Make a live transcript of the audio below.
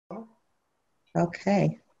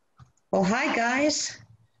Okay. Well, hi, guys.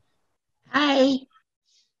 Hi.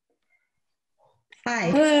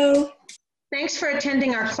 Hi. Hello. Thanks for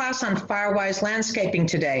attending our class on Firewise landscaping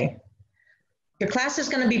today. Your class is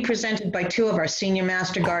going to be presented by two of our senior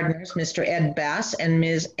master gardeners, Mr. Ed Bass and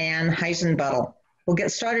Ms. Ann Heisenbuttel. We'll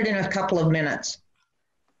get started in a couple of minutes.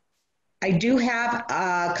 I do have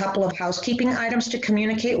a couple of housekeeping items to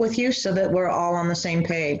communicate with you so that we're all on the same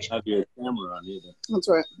page. Have your camera on either. That's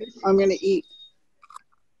right. I'm going to eat.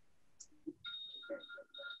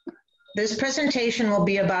 This presentation will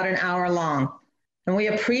be about an hour long, and we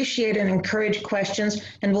appreciate and encourage questions,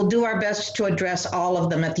 and we'll do our best to address all of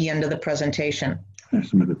them at the end of the presentation.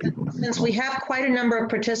 Since we have quite a number of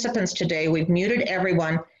participants today, we've muted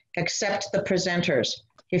everyone except the presenters.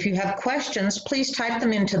 If you have questions, please type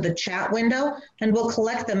them into the chat window, and we'll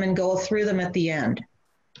collect them and go through them at the end.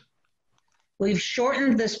 We've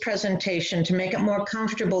shortened this presentation to make it more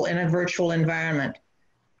comfortable in a virtual environment.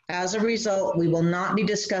 As a result, we will not be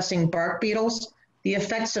discussing bark beetles, the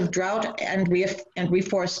effects of drought and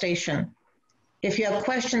reforestation. If you have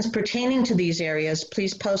questions pertaining to these areas,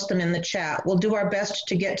 please post them in the chat. We'll do our best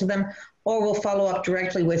to get to them, or we'll follow up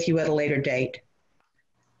directly with you at a later date.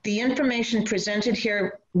 The information presented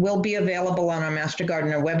here will be available on our Master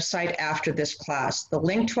Gardener website after this class. The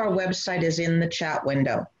link to our website is in the chat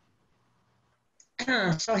window.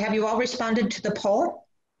 So have you all responded to the poll?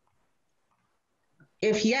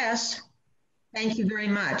 If yes, thank you very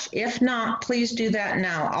much. If not, please do that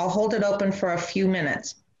now. I'll hold it open for a few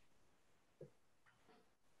minutes.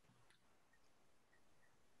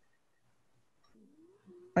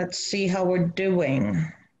 Let's see how we're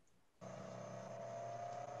doing.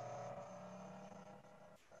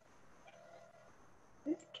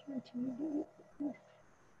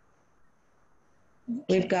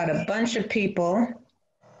 We've got a bunch of people.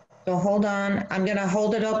 So hold on. I'm going to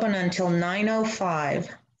hold it open until 9:05.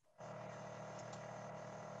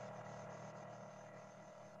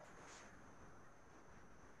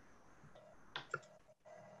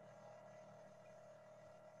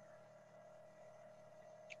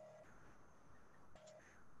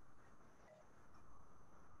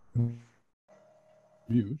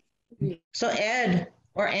 So Ed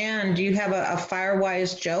or Ann, do you have a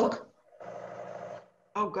Firewise joke?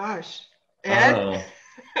 Oh gosh. Ed?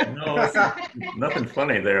 No, nothing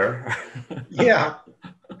funny there. Yeah.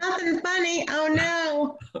 Nothing funny.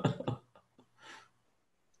 Oh no.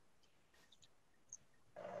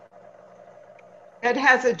 Ed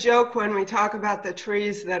has a joke when we talk about the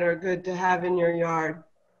trees that are good to have in your yard.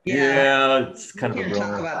 Yeah, it's kind We of a can't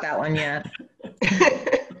talk rumor. about that one yet.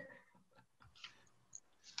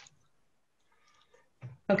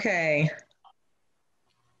 Okay.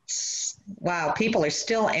 Wow, people are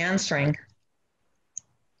still answering.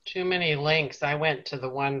 Too many links. I went to the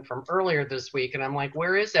one from earlier this week and I'm like,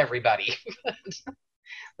 where is everybody?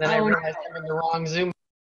 Then I realized I'm in the wrong Zoom.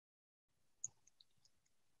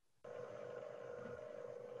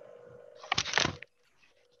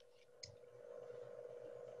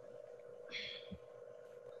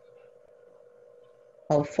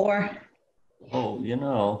 Oh, 4.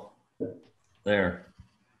 Oh, there.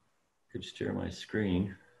 Could share my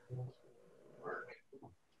screen.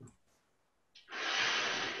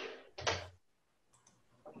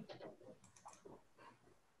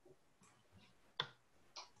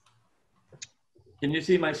 Can you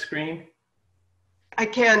see my screen? I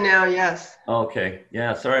can now, yes. Okay.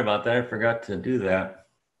 Yeah, sorry about that. I forgot to do that.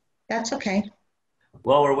 That's okay.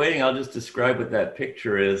 While we're waiting, I'll just describe what that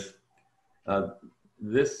picture is.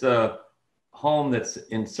 This home that's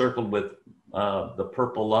encircled with the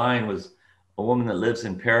purple line was a woman that lives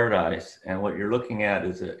in paradise. And what you're looking at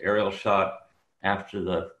is an aerial shot after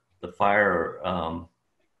the fire,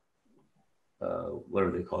 what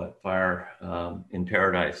do they call it? Fire in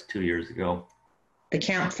paradise 2 years ago. The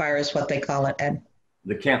campfire is what they call it, Ed.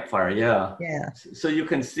 The campfire, yeah. Yeah. So you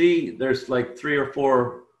can see there's like 3 or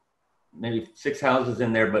 4, maybe 6 houses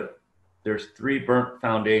in there, but there's 3 burnt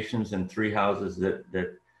foundations and 3 houses that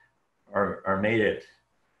are made it.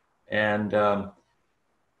 And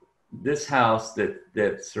this house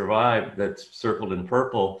that survived, that's circled in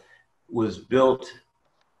purple, was built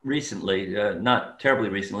recently, not terribly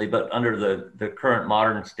recently, but under the current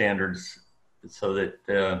modern standards, so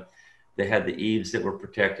that they had the eaves that were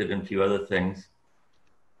protected and a few other things.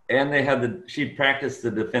 And they had she practiced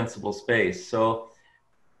the defensible space. So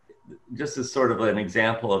just as sort of an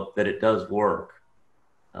example of that it does work,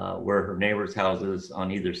 where her neighbors' houses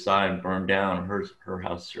on either side burned down, her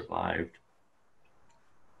house survived.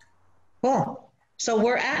 Cool. So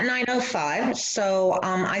we're at 9:05, so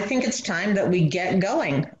I think it's time that we get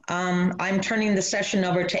going. I'm turning the session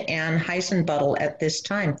over to Ann Heisenbuttel at this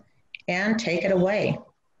time. Ann, take it away.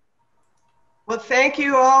 Well, thank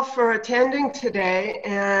you all for attending today,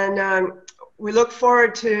 and we look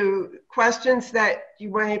forward to questions that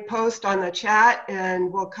you may post on the chat,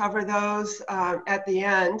 and we'll cover those at the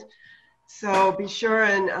end. So be sure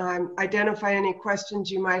and identify any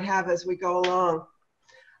questions you might have as we go along.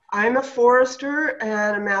 I'm a forester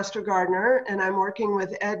and a master gardener, and I'm working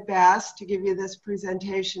with Ed Bass to give you this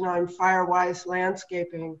presentation on fire-wise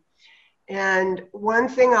landscaping. And one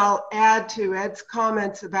thing I'll add to Ed's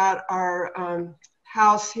comments about our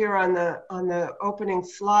house here on the opening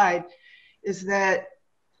slide is that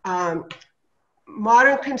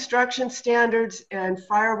modern construction standards and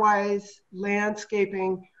fire-wise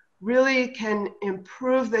landscaping really can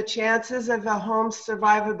improve the chances of a home's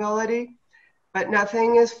survivability. But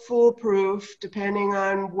nothing is foolproof depending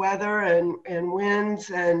on weather and winds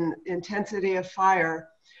and intensity of fire.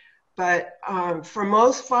 But for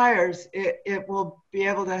most fires, it will be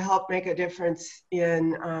able to help make a difference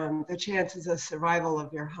in the chances of survival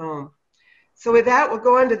of your home. So with that, we'll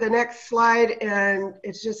go on to the next slide, and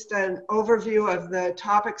it's just an overview of the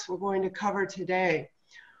topics we're going to cover today.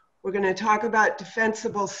 We're going to talk about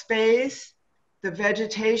defensible space, the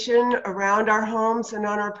vegetation around our homes and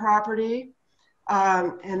on our property,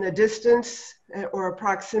 and the distance or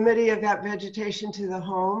proximity of that vegetation to the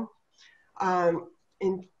home.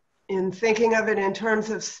 In thinking of it in terms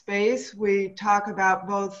of space, we talk about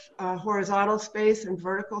both horizontal space and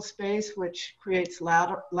vertical space, which creates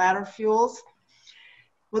ladder fuels.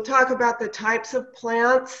 We'll talk about the types of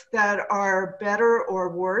plants that are better or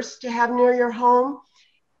worse to have near your home.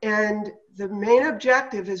 And the main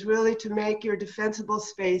objective is really to make your defensible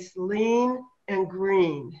space lean and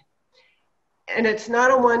green. And it's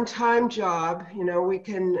not a one-time job. You know, we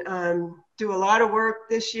can do a lot of work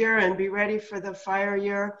this year and be ready for the fire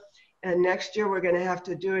year. And next year we're going to have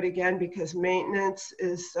to do it again because maintenance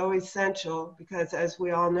is so essential, because as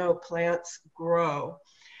we all know, plants grow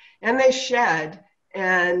and they shed,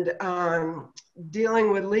 and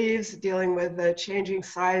dealing with leaves, dealing with the changing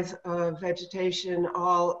size of vegetation,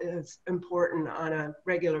 all is important on a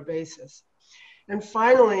regular basis. And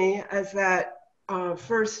finally, as that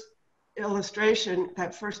first illustration,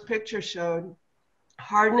 that first picture showed,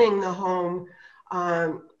 hardening the home,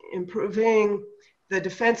 improving the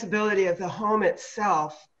defensibility of the home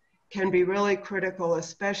itself can be really critical,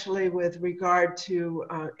 especially with regard to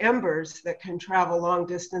embers that can travel long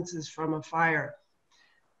distances from a fire.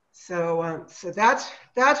 So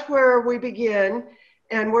that's where we begin.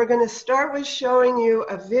 And we're going to start with showing you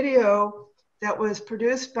a video that was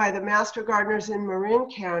produced by the Master Gardeners in Marin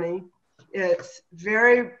County. It's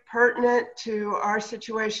very pertinent to our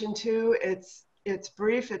situation too. It's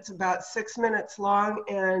brief, it's about 6 minutes long,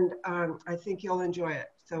 and I think you'll enjoy it.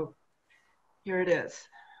 So here it is.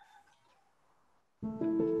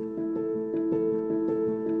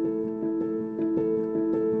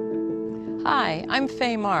 Hi, I'm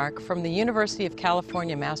Faye Mark from the University of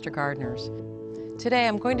California Master Gardeners. Today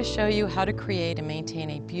I'm going to show you how to create and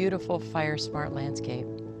maintain a beautiful fire-smart landscape.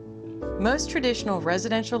 Most traditional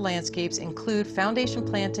residential landscapes include foundation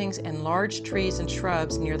plantings and large trees and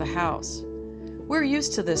shrubs near the house. We're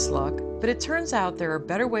used to this look, but it turns out there are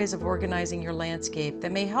better ways of organizing your landscape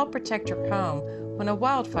that may help protect your home when a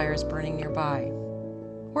wildfire is burning nearby.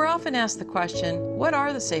 We're often asked the question, what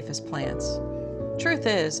are the safest plants? Truth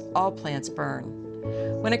is, all plants burn.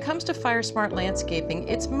 When it comes to fire-smart landscaping,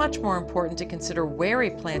 it's much more important to consider where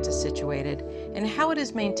a plant is situated and how it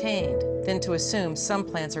is maintained than to assume some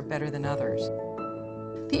plants are better than others.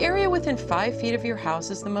 The area within 5 feet of your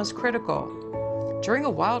house is the most critical. During a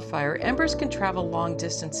wildfire, embers can travel long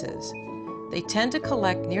distances. They tend to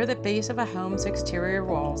collect near the base of a home's exterior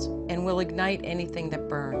walls and will ignite anything that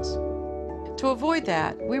burns. To avoid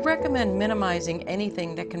that, we recommend minimizing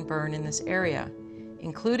anything that can burn in this area,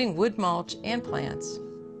 including wood mulch and plants.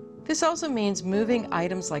 This also means moving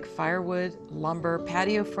items like firewood, lumber,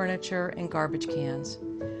 patio furniture, and garbage cans.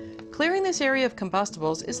 Clearing this area of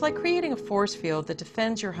combustibles is like creating a force field that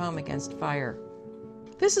defends your home against fire.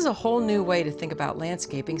 This is a whole new way to think about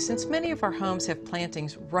landscaping, since many of our homes have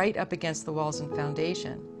plantings right up against the walls and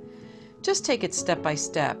foundation. Just take it step by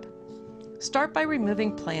step. Start by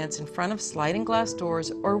removing plants in front of sliding glass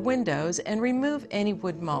doors or windows and remove any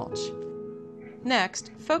wood mulch. Next,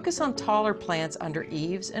 focus on taller plants under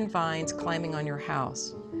eaves and vines climbing on your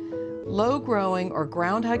house. Low-growing or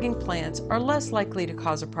ground-hugging plants are less likely to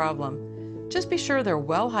cause a problem. Just be sure they're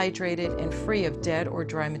well hydrated and free of dead or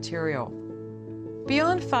dry material.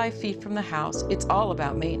 Beyond 5 feet from the house, it's all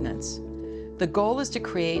about maintenance. The goal is to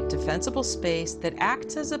create defensible space that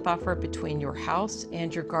acts as a buffer between your house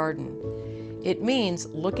and your garden. It means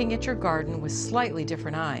looking at your garden with slightly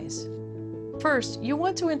different eyes. First, you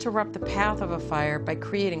want to interrupt the path of a fire by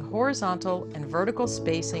creating horizontal and vertical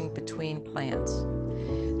spacing between plants.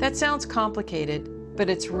 That sounds complicated,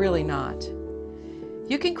 but it's really not.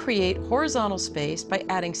 You can create horizontal space by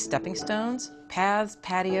adding stepping stones, paths,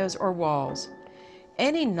 patios, or walls.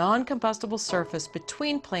 Any non-combustible surface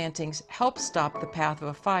between plantings helps stop the path of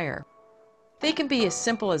a fire. They can be as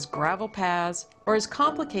simple as gravel paths or as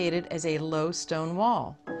complicated as a low stone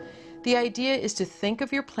wall. The idea is to think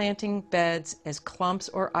of your planting beds as clumps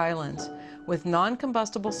or islands, with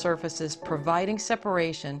non-combustible surfaces providing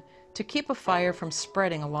separation to keep a fire from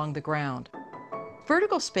spreading along the ground.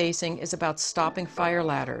 Vertical spacing is about stopping fire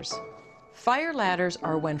ladders. Fire ladders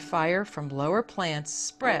are when fire from lower plants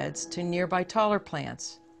spreads to nearby taller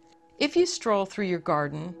plants. If you stroll through your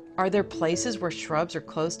garden, are there places where shrubs are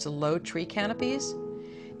close to low tree canopies?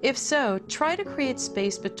 If so, try to create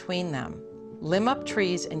space between them. Limb up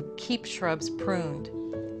trees and keep shrubs pruned.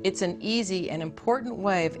 It's an easy and important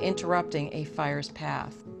way of interrupting a fire's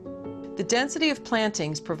path. The density of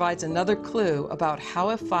plantings provides another clue about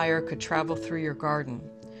how a fire could travel through your garden.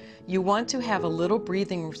 You want to have a little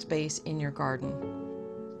breathing space in your garden.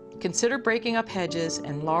 Consider breaking up hedges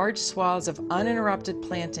and large swaths of uninterrupted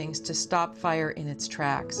plantings to stop fire in its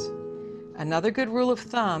tracks. Another good rule of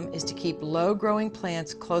thumb is to keep low-growing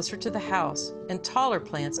plants closer to the house and taller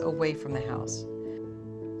plants away from the house.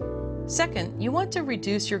 Second, you want to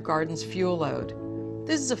reduce your garden's fuel load.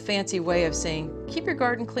 This is a fancy way of saying keep your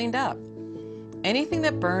garden cleaned up. Anything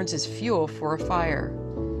that burns is fuel for a fire.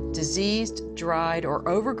 Diseased, dried, or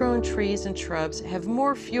overgrown trees and shrubs have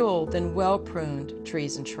more fuel than well-pruned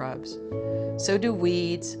trees and shrubs. So do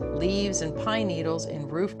weeds, leaves, and pine needles in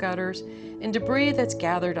roof gutters, and debris that's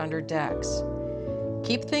gathered under decks.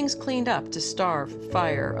 Keep things cleaned up to starve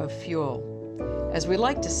fire of fuel. As we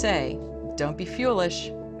like to say, don't be fuelish.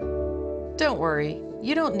 Don't worry,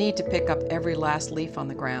 you don't need to pick up every last leaf on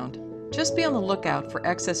the ground. Just be on the lookout for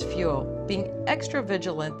excess fuel, being extra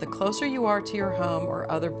vigilant the closer you are to your home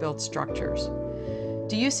or other built structures.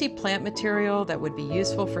 Do you see plant material that would be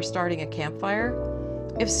useful for starting a campfire?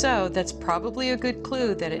 If so, that's probably a good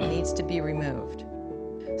clue that it needs to be removed.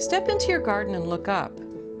 Step into your garden and look up.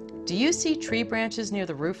 Do you see tree branches near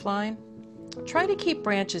the roof line? Try to keep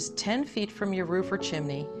branches 10 feet from your roof or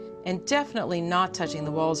chimney, and definitely not touching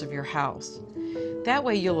the walls of your house. That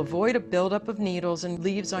way you'll avoid a buildup of needles and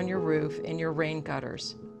leaves on your roof and your rain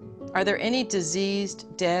gutters. Are there any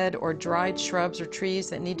diseased, dead, or dried shrubs or trees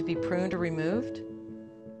that need to be pruned or removed?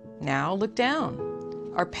 Now look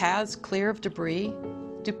down. Are paths clear of debris?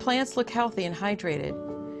 Do plants look healthy and hydrated?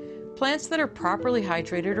 Plants that are properly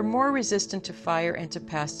hydrated are more resistant to fire and to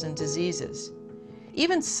pests and diseases.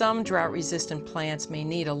 Even some drought-resistant plants may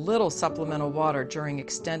need a little supplemental water during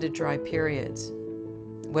extended dry periods.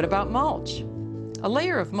 What about mulch? A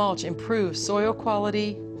layer of mulch improves soil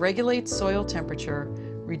quality, regulates soil temperature,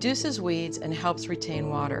 reduces weeds, and helps retain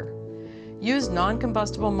water. Use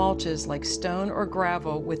non-combustible mulches like stone or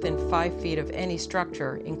gravel within 5 feet of any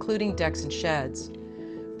structure, including decks and sheds.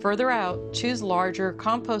 Further out, choose larger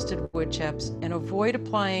composted wood chips and avoid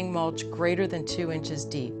applying mulch greater than 2 inches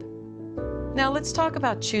deep. Now let's talk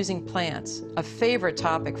about choosing plants, a favorite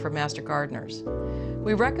topic for master gardeners.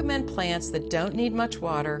 We recommend plants that don't need much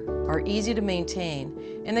water, are easy to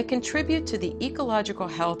maintain, and that contribute to the ecological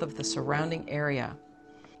health of the surrounding area.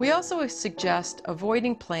 We also suggest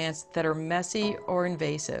avoiding plants that are messy or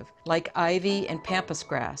invasive, like ivy and pampas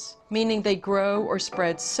grass, meaning they grow or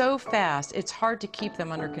spread so fast it's hard to keep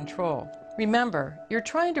them under control. Remember, you're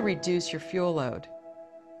trying to reduce your fuel load.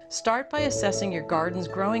 Start by assessing your garden's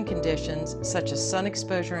growing conditions, such as sun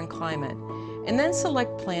exposure and climate, and then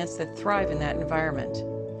select plants that thrive in that environment.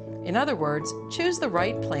 In other words, choose the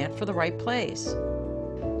right plant for the right place.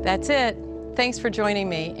 That's it. Thanks for joining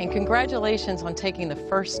me, and congratulations on taking the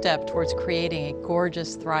first step towards creating a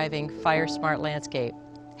gorgeous, thriving, fire-smart landscape.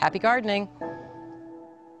 Happy gardening!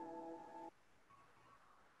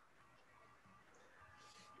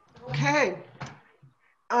 Okay.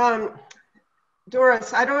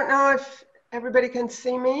 Doris, I don't know if everybody can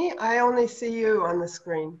see me. I only see you on the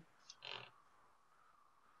screen.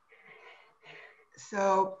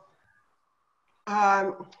 So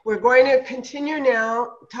we're going to continue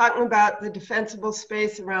now talking about the defensible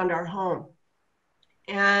space around our home.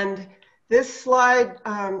 And this slide,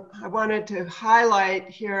 I wanted to highlight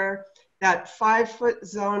here that 5-foot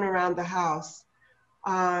zone around the house.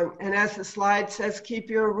 And as the slide says, keep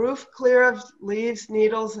your roof clear of leaves,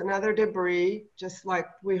 needles, and other debris, just like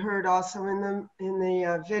we heard also in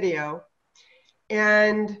the video.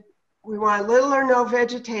 And we want little or no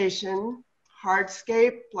vegetation,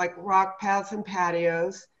 hardscape like rock paths and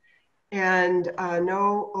patios, and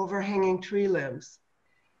no overhanging tree limbs.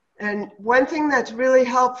 And one thing that's really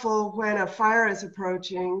helpful when a fire is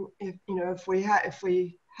approaching, if we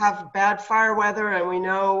have bad fire weather and we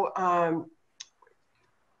know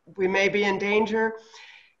we may be in danger,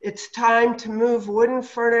 it's time to move wooden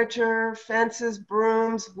furniture, fences,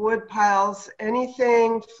 brooms, wood piles,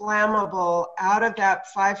 anything flammable out of that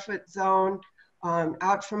 5-foot zone,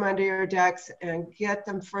 out from under your decks, and get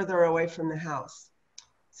them further away from the house.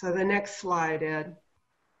 So the next slide, Ed.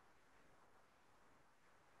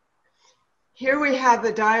 Here we have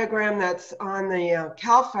the diagram that's on the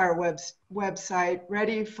CAL FIRE website,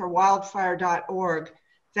 readyforwildfire.org.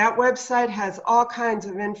 That website has all kinds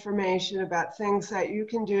of information about things that you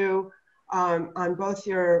can do on both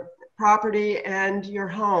your property and your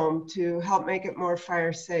home to help make it more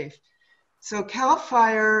fire safe. So CAL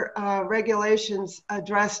FIRE regulations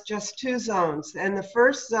address just 2 zones. And the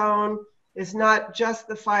first zone is not just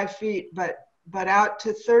the 5 feet, but out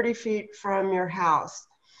to 30 feet from your house.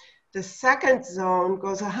 The second zone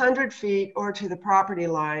goes 100 feet or to the property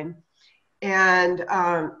line. And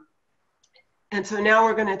so now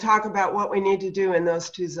we're going to talk about what we need to do in those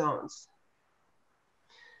 2 zones.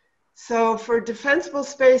 So for defensible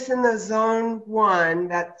space in the zone 1,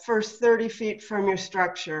 that first 30 feet from your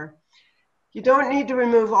structure, you don't need to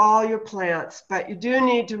remove all your plants, but you do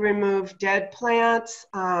need to remove dead plants,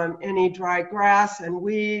 any dry grass and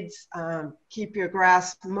weeds, keep your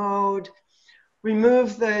grass mowed,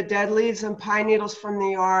 remove the dead leaves and pine needles from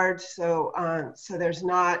the yard so there's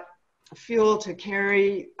not fuel to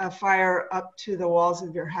carry a fire up to the walls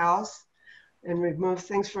of your house, and remove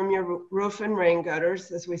things from your roof and rain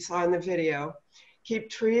gutters, as we saw in the video. Keep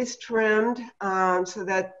trees trimmed so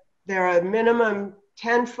that there are a minimum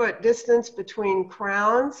 10-foot distance between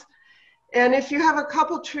crowns. And if you have a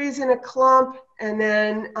couple trees in a clump and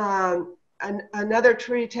then another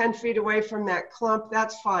tree 10 feet away from that clump,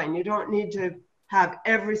 that's fine. You don't need to have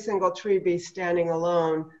every single tree be standing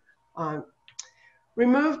alone.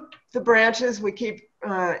 Remove the branches. We keep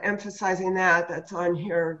emphasizing that. That's on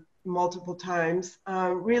here multiple times.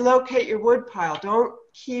 Relocate your wood pile. Don't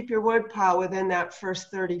keep your wood pile within that first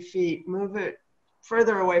 30 feet. Move it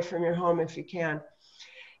further away from your home if you can.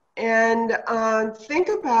 And think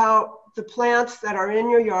about the plants that are in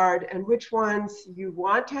your yard and which ones you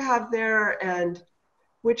want to have there and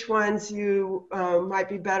which ones you might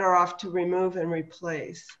be better off to remove and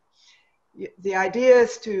replace. The idea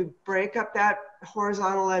is to break up that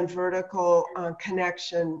horizontal and vertical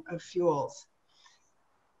connection of fuels.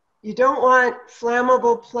 You don't want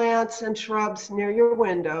flammable plants and shrubs near your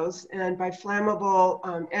windows. And by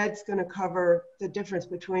flammable, Ed's going to cover the difference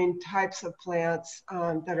between types of plants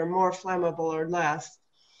that are more flammable or less.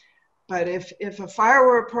 But if a fire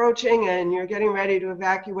were approaching and you're getting ready to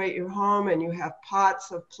evacuate your home and you have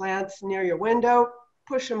pots of plants near your window,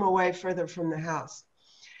 push them away further from the house.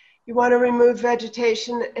 You want to remove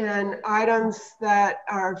vegetation and items that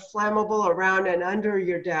are flammable around and under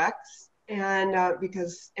your decks, and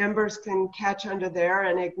because embers can catch under there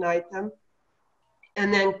and ignite them.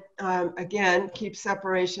 And then again, keep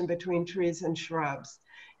separation between trees and shrubs,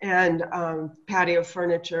 and patio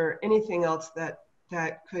furniture, anything else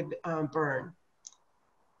that could burn.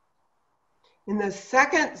 In the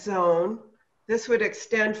second zone, this would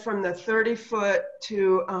extend from the 30 foot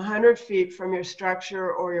to 100 feet from your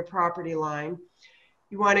structure or your property line.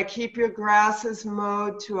 You want to keep your grasses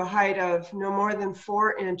mowed to a height of no more than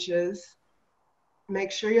 4 inches.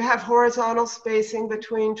 Make sure you have horizontal spacing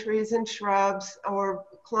between trees and shrubs or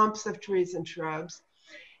clumps of trees and shrubs,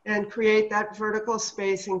 and create that vertical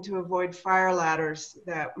spacing to avoid fire ladders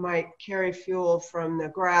that might carry fuel from the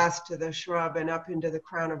grass to the shrub and up into the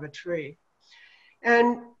crown of a tree.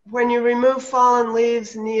 And when you remove fallen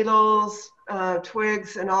leaves, needles,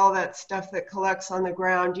 twigs, and all that stuff that collects on the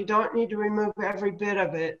ground, you don't need to remove every bit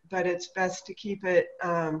of it, but it's best to keep it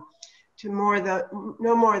to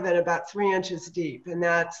no more than about 3 inches deep, and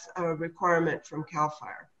that's a requirement from CAL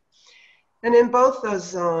FIRE. And in both those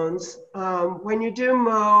zones, when you do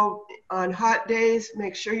mow on hot days,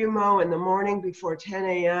 make sure you mow in the morning before 10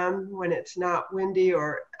 a.m. when it's not windy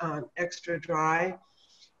or extra dry.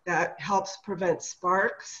 That helps prevent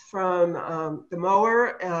sparks from the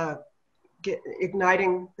mower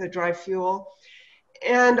igniting the dry fuel.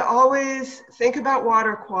 And always think about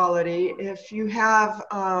water quality. If you have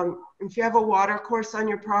a water course on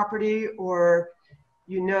your property, or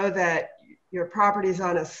you know that your property is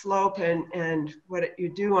on a slope and what you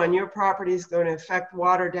do on your property is going to affect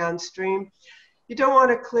water downstream, You don't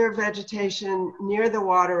want to clear vegetation near the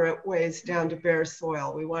waterways down to bare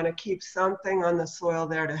soil. We want to keep something on the soil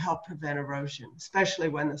there to help prevent erosion, especially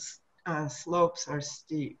when the slopes are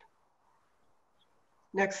steep.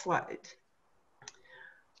 Next slide.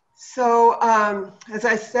 So as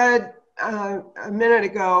I said a minute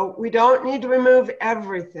ago, we don't need to remove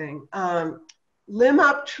everything. Limb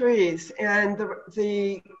up trees, and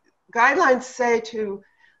the guidelines say to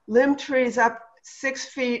limb trees up 6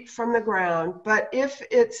 feet from the ground, but if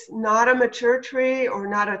it's not a mature tree or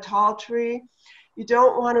not a tall tree, you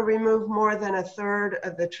don't want to remove more than 1/3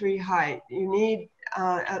 of the tree height. You need,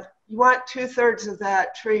 you want 2/3 of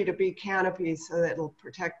that tree to be canopy so that it'll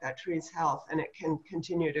protect that tree's health and it can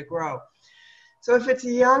continue to grow. So if it's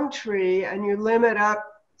a young tree and you limb it up,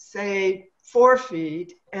 say 4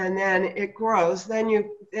 feet, and then it grows, then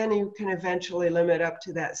you can eventually limit up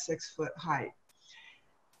to that 6-foot height.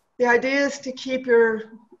 The idea is to keep your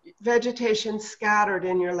vegetation scattered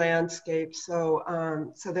in your landscape so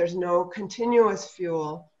there's no continuous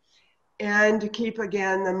fuel, and to keep,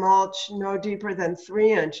 again, the mulch no deeper than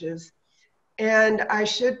 3 inches. And I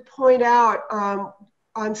should point out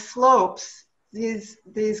on slopes, these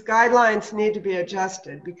guidelines need to be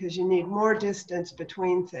adjusted because you need more distance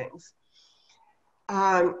between things.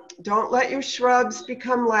 Don't let your shrubs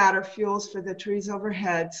become ladder fuels for the trees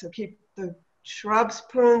overhead, so keep the shrubs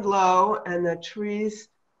pruned low and the trees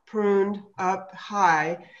pruned up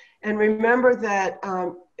high. And remember that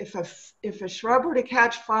if a shrub were to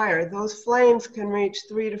catch fire, those flames can reach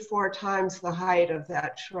 3 to 4 times the height of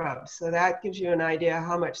that shrub. So that gives you an idea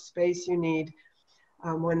how much space you need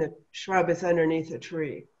when the shrub is underneath a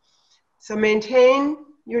tree. So maintain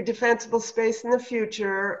your defensible space in the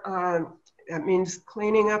future. That means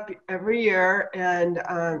cleaning up every year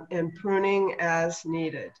and pruning as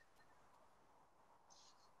needed.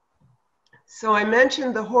 So I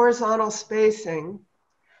mentioned the horizontal spacing,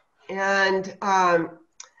 and on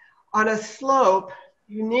a slope,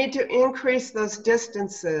 you need to increase those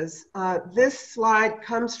distances. This slide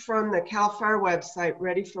comes from the CAL FIRE website,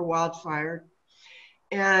 Ready for Wildfire,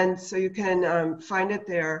 and so you can find it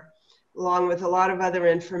there along with a lot of other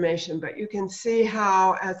information, but you can see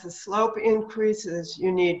how as the slope increases,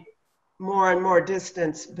 you need more and more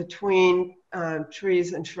distance between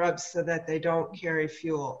trees and shrubs so that they don't carry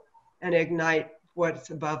fuel and ignite what's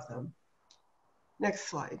above them. Next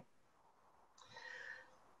slide.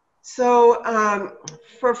 So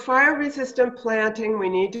for fire-resistant planting, we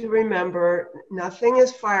need to remember nothing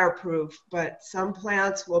is fireproof, but some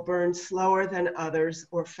plants will burn slower than others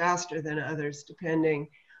or faster than others, depending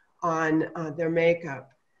on their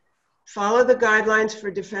makeup. Follow the guidelines for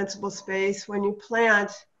defensible space when you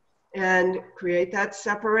plant and create that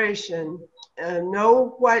separation.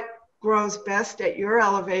 Know what grows best at your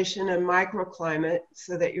elevation and microclimate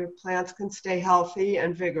so that your plants can stay healthy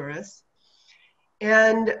and vigorous.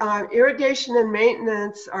 And irrigation and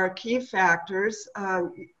maintenance are key factors.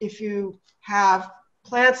 If you have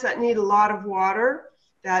plants that need a lot of water,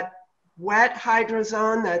 that wet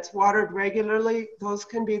hydrozone that's watered regularly, those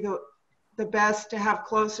can be the best to have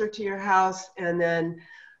closer to your house. And then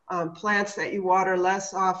plants that you water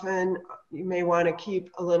less often, you may want to keep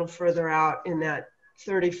a little further out in that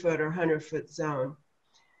 30-foot or 100-foot zone.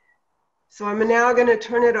 So I'm now going to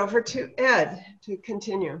turn it over to Ed to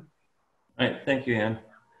continue. All right, thank you, Ann.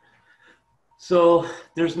 So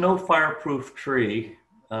there's no fireproof tree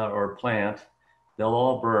or plant. They'll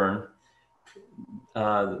all burn.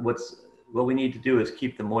 What we need to do is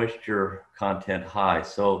keep the moisture content high.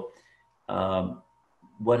 So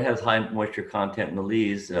what has high moisture content in the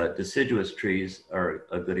leaves? Deciduous trees are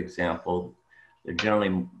a good example. They're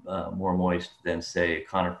generally more moist than, say,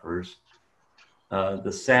 conifers.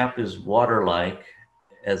 The sap is water-like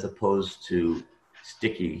as opposed to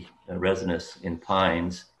sticky, resinous in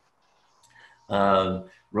pines.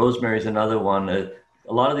 Rosemary is another one. A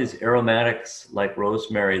lot of these aromatics, like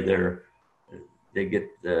rosemary, they get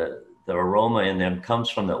the aroma in them comes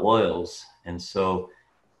from the oils, and so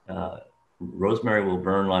rosemary will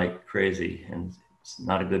burn like crazy, and it's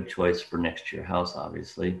not a good choice for next to your house,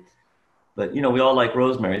 obviously. But you know, we all like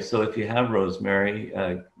rosemary, so if you have rosemary,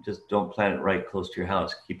 just don't plant it right close to your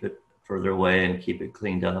house. Keep it further away and keep it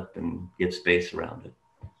cleaned up and give space around it.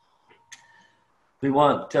 We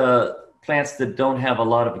want plants that don't have a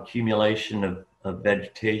lot of accumulation of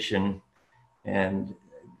vegetation, and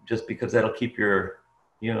just because that'll keep your,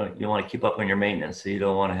 you want to keep up on your maintenance, so you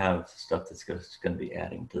don't want to have stuff that's going to be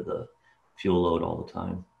adding to the fuel load all the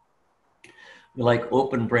time. We like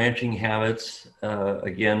open branching habits,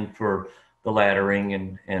 again, for the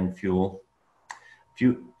laddering and fuel.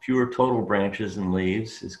 Fewer total branches and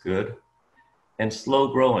leaves is good. And slow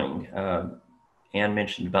growing. Ann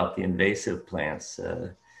mentioned about the invasive plants,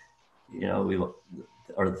 you know,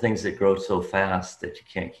 are the things that grow so fast that you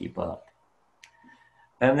can't keep up.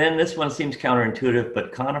 And then this one seems counterintuitive,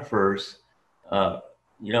 but conifers,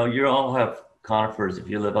 you know, you all have conifers. If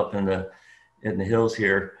you live up in the hills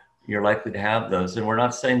here, you're likely to have those. And we're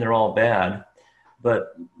not saying they're all bad,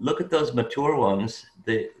 but look at those mature ones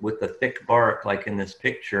with the thick bark, like in this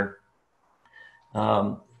picture.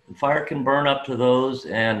 The fire can burn up to those,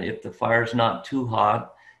 and if the fire's not too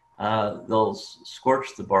hot, they'll scorch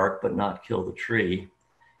the bark but not kill the tree.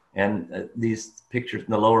 And these pictures,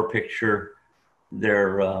 in the lower picture,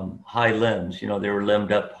 they're high limbs. You know, they were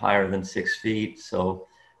limbed up higher than 6 feet, so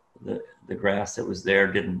the grass that was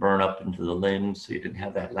there didn't burn up into the limbs, so you didn't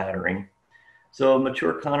have that laddering. So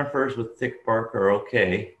mature conifers with thick bark are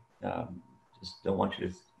okay. Just don't want you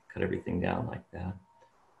to cut everything down like that.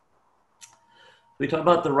 We talk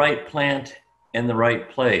about the right plant and the right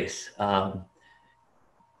place. The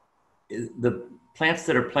plants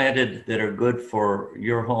that are planted that are good for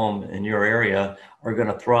your home and your area are going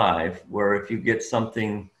to thrive, where if you get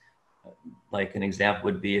something, like an example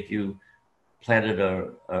would be if you planted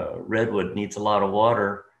a redwood, needs a lot of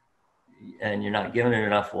water, and you're not giving it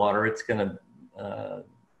enough water, it's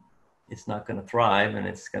not going to thrive, and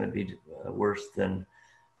it's going to be worse than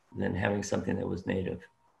having something that was native.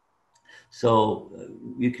 So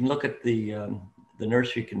you can look at the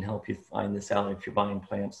nursery can help you find this out if you're buying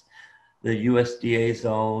plants. The USDA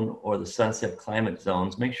zone or the sunset climate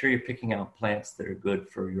zones, make sure you're picking out plants that are good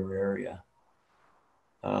for your area.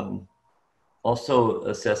 Also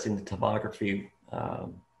assessing the topography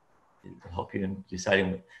will help you in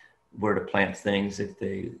deciding where to plant things if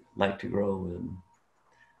they like to grow in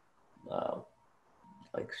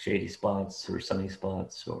like shady spots or sunny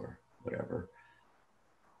spots or whatever.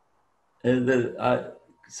 The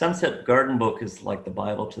Sunset Garden Book is like the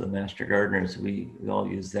Bible to the master gardeners. We all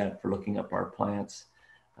use that for looking up our plants.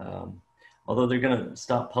 Although they're going to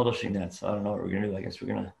stop publishing that, so I don't know what we're going to do. I guess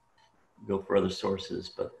we're going to go for other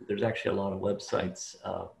sources, but there's actually a lot of websites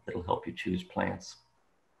that'll help you choose plants.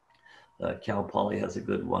 Cal Poly has a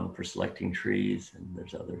good one for selecting trees, and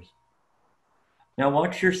there's others. Now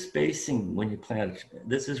watch your spacing when you plant.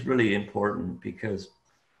 This is really important because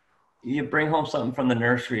you bring home something from the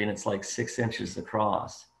nursery and it's like 6 inches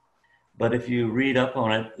across. But if you read up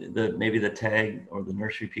on it, maybe the tag or the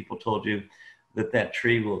nursery people told you that that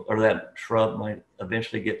tree will, or that shrub might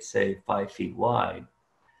eventually get, say, 5 feet wide.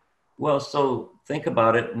 Well, so think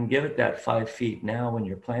about it and give it that 5 feet now when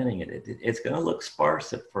you're planting it. It's going to look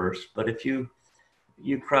sparse at first, but if you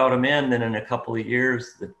crowd them in, then in a couple of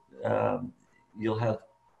years, you'll have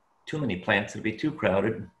too many plants. It'll be too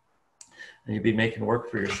crowded. And you'd be making work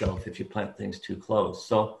for yourself if you plant things too close.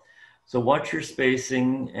 So watch your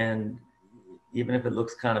spacing, and even if it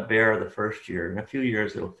looks kind of bare the first year, in a few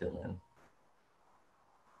years it'll fill in.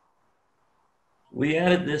 We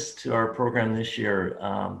added this to our program this year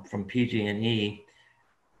from PG&E.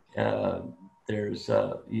 There's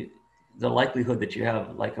the likelihood that you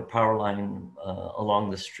have like a power line along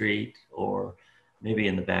the street or maybe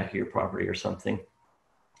in the back of your property or something.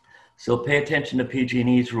 So pay attention to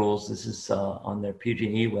PG&E's rules. This is on their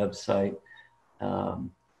PG&E website.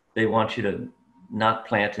 They want you to not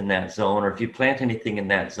plant in that zone, or if you plant anything in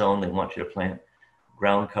that zone, they want you to plant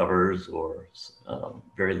ground covers or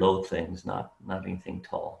very low things, not anything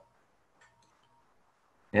tall.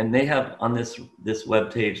 And they have on this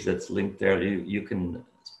web page that's linked there, you can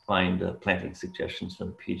find planting suggestions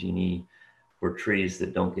from PG&E for trees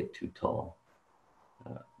that don't get too tall.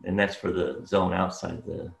 And that's for the zone outside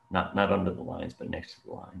the, not under the lines, but next to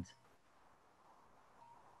the lines.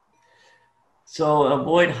 So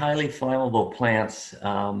avoid highly flammable plants.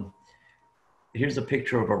 Here's a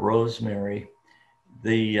picture of a rosemary.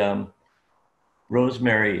 The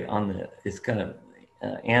rosemary is kind of,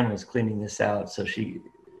 Anne was cleaning this out, so she'd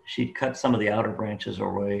cut some of the outer branches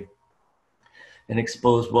away and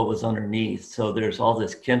exposed what was underneath. So there's all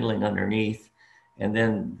this kindling underneath, and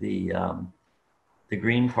then the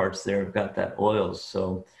green parts there have got that oils.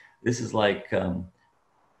 So this is like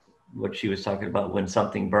what she was talking about. When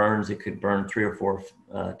something burns, it could burn 3 or 4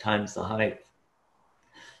 times the height.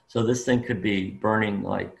 So this thing could be burning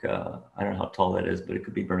like, I don't know how tall that is, but it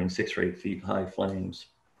could be burning 6 or 8 feet high flames.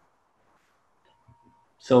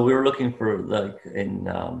 So we were looking for like in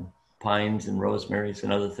pines and rosemaries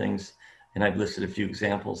and other things. And I've listed a few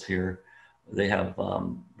examples here. They have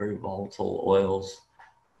very volatile oils.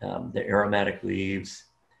 The aromatic leaves,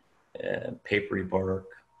 papery bark,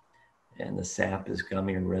 and the sap is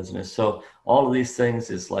gummy and resinous. So all of these things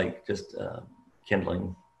is like just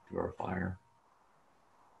kindling through our fire.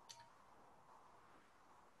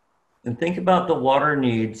 And think about the water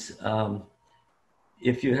needs.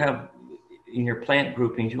 If you have in your plant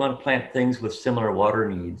groupings, you want to plant things with similar water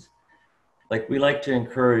needs. Like we like to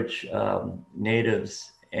encourage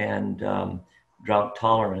natives and drought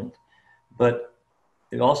tolerant, but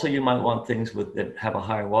also you might want things that have a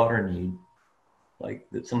high water need, like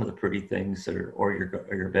some of the pretty things that are, or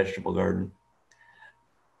your vegetable garden.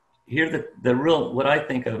 Here, the real, what I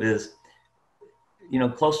think of is, you know,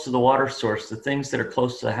 close to the water source, the things that are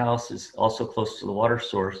close to the house is also close to the water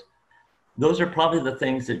source. Those are probably the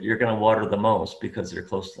things that you're going to water the most because they're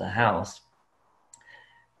close to the house.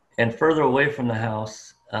 And further away from the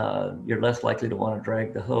house, you're less likely to want to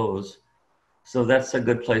drag the hose. So that's a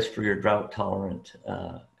good place for your drought tolerant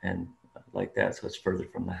and like that. So it's further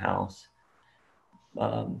from the house.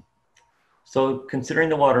 So considering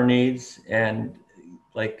the water needs and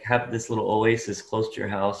like have this little oasis close to your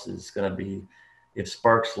house is going to be, if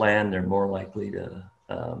sparks land, they're more likely to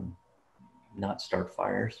not start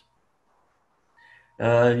fires.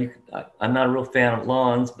 I'm not a real fan of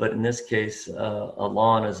lawns, but in this case, a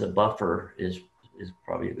lawn as a buffer is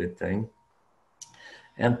probably a good thing.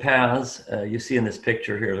 And paths, you see in this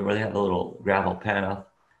picture here where they have a little gravel path,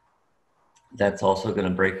 that's also going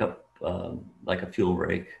to break up like a fuel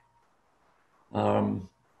rake.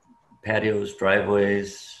 Patios,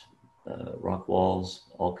 driveways, rock walls,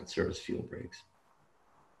 all could serve as fuel breaks.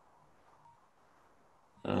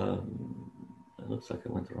 It looks like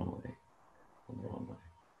I went the wrong way.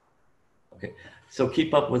 Okay, so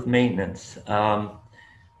keep up with maintenance.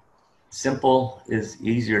 Simple is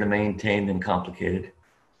easier to maintain than complicated.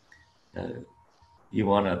 You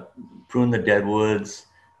want to prune the dead woods,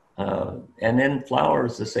 and then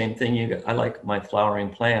flowers, the same thing. I like my flowering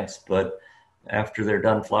plants, but after they're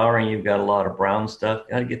done flowering, you've got a lot of brown stuff.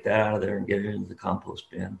 Got to get that out of there and get it into the compost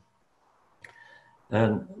bin.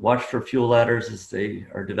 And watch for fuel ladders as they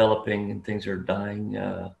are developing and things are dying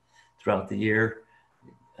throughout the year.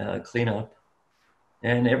 Clean up,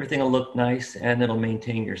 and everything will look nice, and it'll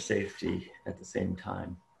maintain your safety at the same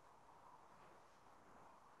time.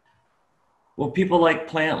 Well, people like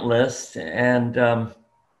plant lists, and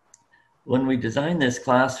when we designed this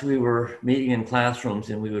class, we were meeting in classrooms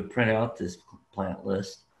and we would print out this plant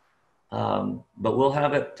list. But we'll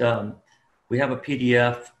have it, we have a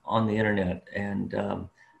PDF on the internet, and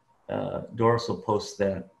Doris will post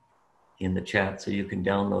that in the chat so you can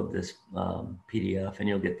download this PDF and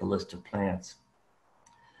you'll get the list of plants.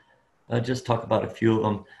 I'll just talk about a few of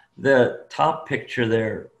them. The top picture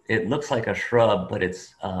there, it looks like a shrub, but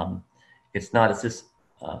it's not. It's this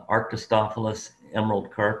Arctostophilus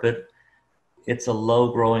emerald carpet. It's a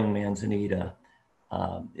low-growing manzanita.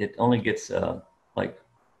 It only gets like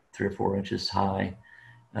 3 or 4 inches high.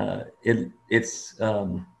 It's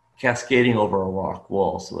cascading over a rock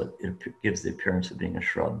wall, so it gives the appearance of being a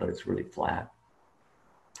shrub, but it's really flat.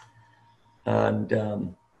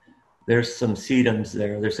 And there's some sedums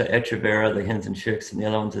there. There's an echevera, the hens and chicks, and the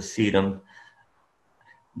other one's a sedum.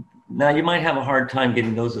 Now you might have a hard time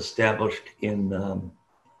getting those established in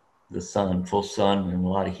the sun, full sun, and a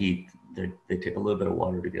lot of heat. They take a little bit of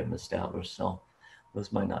water to get them established, so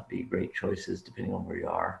those might not be great choices depending on where you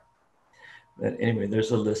are. But anyway,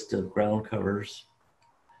 there's a list of ground covers.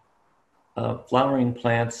 Flowering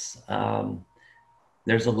plants,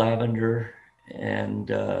 there's a lavender, and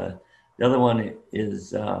the other one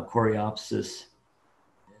is Coreopsis.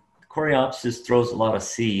 Coreopsis throws a lot of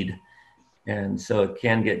seed, and so it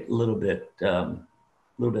can get a little bit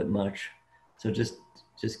much. So just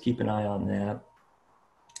keep an eye on that.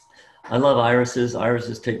 I love irises.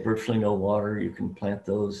 Irises take virtually no water. You can plant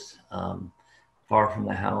those far from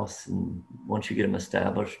the house, and once you get them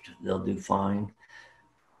established, they'll do fine.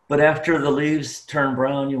 But after the leaves turn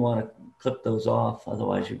brown, you want to clip those off.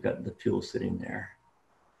 Otherwise, you've got the fuel sitting there.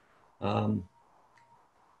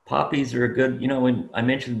 Poppies are good. You know, when I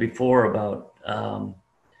mentioned before about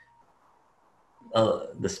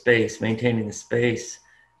the space, maintaining the space,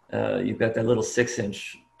 you've got that little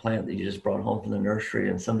 6-inch plant that you just brought home from the nursery,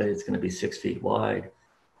 and someday it's going to be 6 feet wide.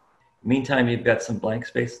 Meantime, you've got some blank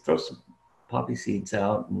space. Throw some poppy seeds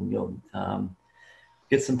out, and you'll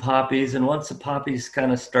get some poppies. And once the poppies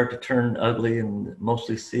kind of start to turn ugly and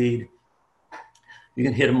mostly seed, you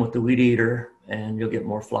can hit them with the weed eater, and you'll get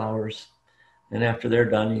more flowers. And after they're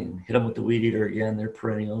done, you can hit them with the weed eater again. They're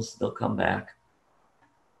perennials. They'll come back.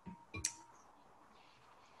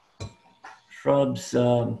 Shrubs.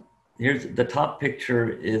 Here's the top picture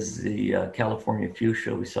is the California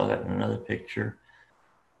fuchsia. We saw that in another picture.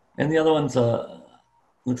 And the other one's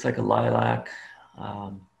looks like a lilac.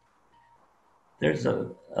 There's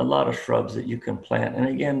a lot of shrubs that you can plant. And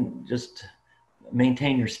again, just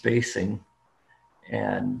maintain your spacing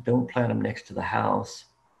and don't plant them next to the house.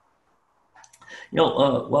 You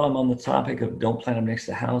know, while I'm on the topic of don't plant them next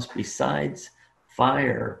to the house, besides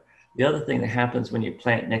fire, the other thing that happens when you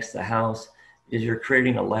plant next to the house is you're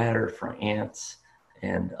creating a ladder for ants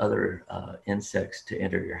and other insects to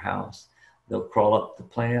enter your house. They'll crawl up the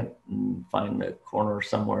plant and find a corner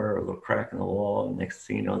somewhere or a little crack in the wall, and next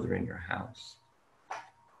thing you know, they're in your house.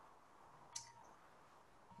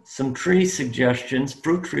 Some tree suggestions.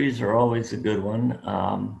 Fruit trees are always a good one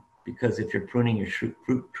because if you're pruning your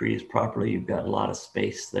fruit trees properly, you've got a lot of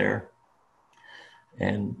space there,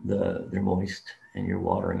 and they're moist and you're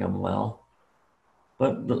watering them well.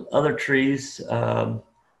 But the other trees,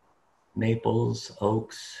 maples,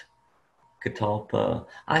 oaks, catalpa.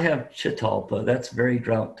 I have chitalpa. That's very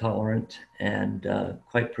drought tolerant and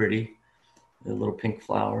quite pretty. The little pink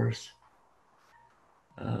flowers.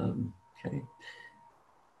 Okay.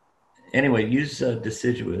 Anyway, use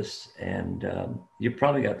deciduous, and you've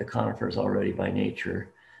probably got the conifers already by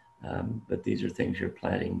nature, but these are things you're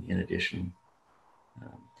planting in addition.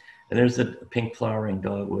 And there's a pink flowering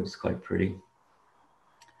dogwood. It's quite pretty.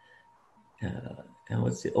 And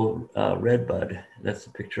what's the redbud? That's a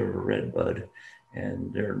picture of a redbud,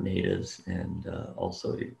 and they're natives and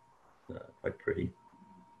also quite pretty.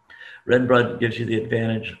 Redbud gives you the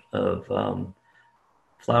advantage of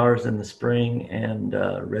flowers in the spring and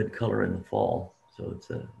red color in the fall, so it's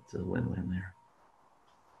a win-win there.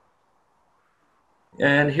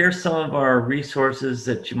 And here's some of our resources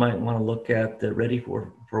that you might want to look at. The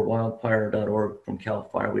readyforwildfire.org from CAL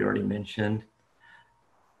FIRE we already mentioned.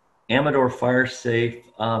 Amador Fire Safe.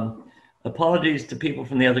 Apologies to people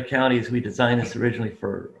from the other counties. We designed this originally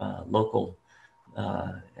for local,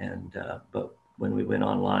 but when we went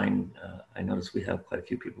online, I noticed we have quite a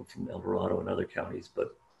few people from El Dorado and other counties.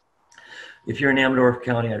 But if you're in Amador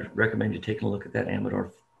County, I'd recommend you taking a look at that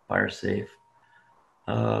Amador Fire Safe.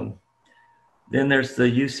 Then there's the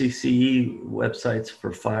UCCE websites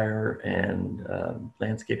for fire and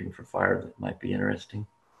landscaping for fire that might be interesting.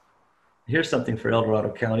 Here's something for El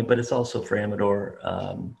Dorado County, but it's also for Amador,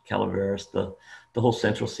 Calaveras, the whole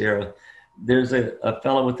Central Sierra. There's a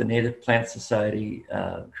fellow with the Native Plant Society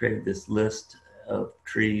created this list of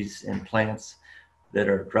trees and plants that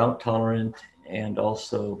are drought tolerant and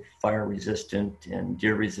also fire resistant and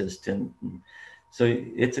deer resistant. So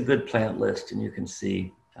it's a good plant list, and you can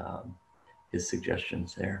see his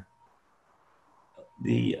suggestions there.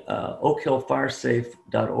 The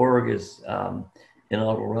oakhillfiresafe.org is in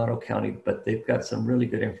El Dorado County, but they've got some really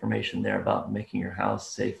good information there about making your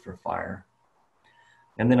house safe for fire.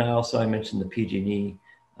 And then I mentioned the PG&E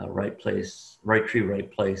right place, right tree,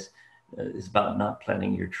 right place is about not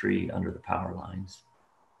planting your tree under the power lines.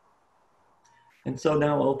 And so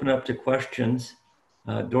now we'll open up to questions.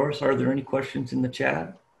 Doris, are there any questions in the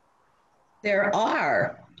chat? There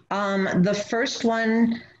are. The first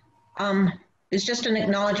one is just an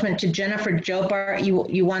acknowledgement to Jennifer Jobart.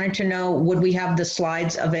 You wanted to know, would we have the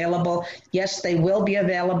slides available? Yes, they will be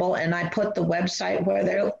available, and I put the website where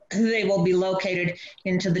they will be located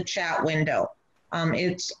into the chat window.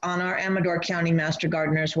 It's on our Amador County Master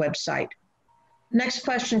Gardeners website. Next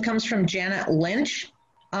question comes from Janet Lynch,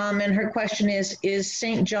 and her question is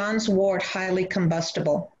St. John's wort highly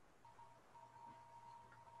combustible?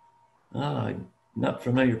 Not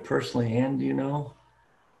familiar personally. Ann, do you know?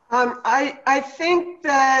 I think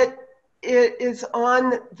that it is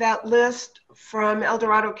on that list from El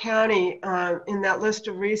Dorado County in that list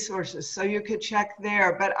of resources, so you could check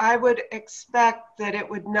there. But I would expect that it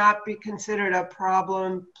would not be considered a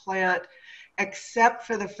problem plant, except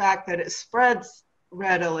for the fact that it spreads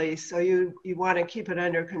readily. So you want to keep it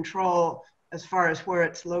under control as far as where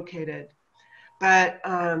it's located. But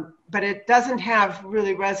it doesn't have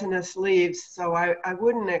really resinous leaves, so I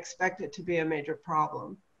wouldn't expect it to be a major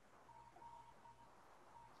problem.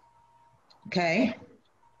 Okay.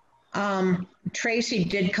 Tracy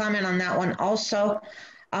did comment on that one also.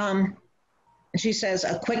 She says,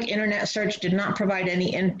 a quick internet search did not provide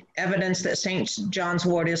any evidence that St. John's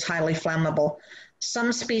wort is highly flammable.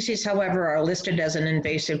 Some species, however, are listed as an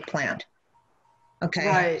invasive plant. Okay.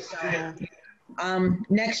 Right. Yeah.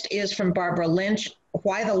 Next is from Barbara Lynch.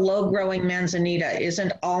 Why the low-growing manzanita?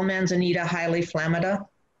 Isn't all manzanita highly flammable?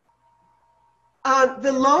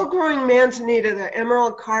 The low-growing manzanita, the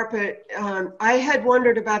emerald carpet, I had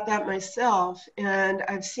wondered about that myself, and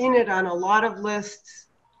I've seen it on a lot of lists,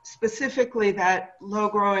 specifically that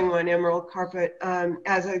low-growing one, emerald carpet,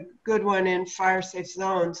 as a good one in fire-safe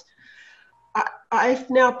zones. I've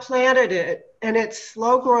now planted it, and it's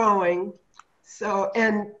slow-growing, so,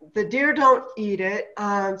 and the deer don't eat it,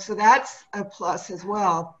 so that's a plus as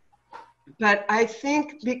well. But I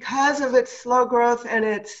think because of its slow growth and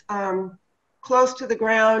it's close to the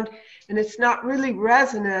ground and it's not really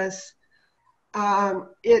resinous,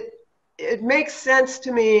 it makes sense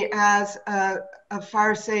to me as a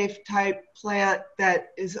fire-safe type plant that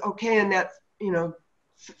is okay in that, you know,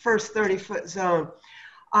 first 30-foot zone.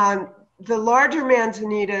 The larger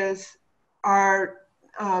manzanitas are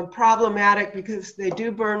problematic because they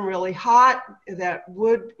do burn really hot. That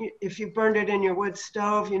wood, if you burned it in your wood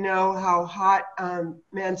stove, you know how hot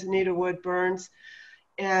manzanita wood burns.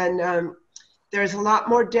 And there's a lot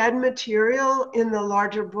more dead material in the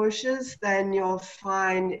larger bushes than you'll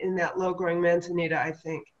find in that low-growing manzanita, I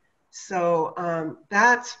think. So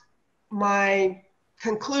that's my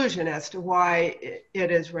conclusion as to why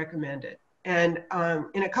it is recommended. And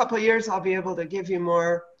in a couple of years, I'll be able to give you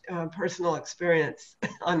more personal experience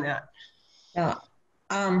on that. Yeah.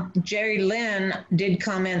 Jerry Lynn did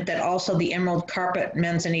comment that also the emerald carpet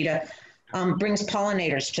manzanita brings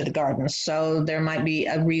pollinators to the garden. So there might be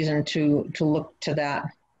a reason to look to that.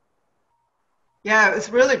 Yeah, it was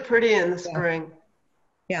really pretty in the spring.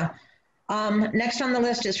 Yeah. Next on the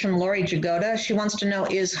list is from Lori Jagoda. She wants to know,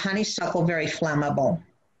 is honeysuckle very flammable?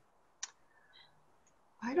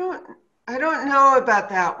 I don't know about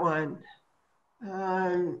that one.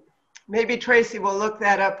 Maybe Tracy will look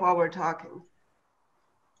that up while we're talking.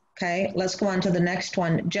 Okay, let's go on to the next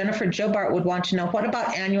one. Jennifer Jobart would want to know, what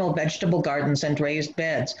about annual vegetable gardens and raised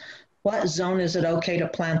beds? What zone is it okay to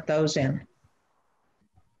plant those in?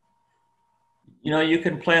 You know, you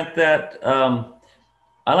can plant that.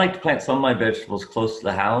 I like to plant some of my vegetables close to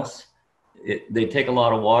the house. They take a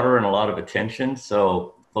lot of water and a lot of attention,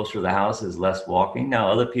 so closer to the house is less walking.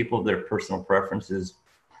 Now, other people, their personal preferences,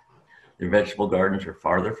 their vegetable gardens are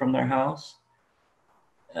farther from their house.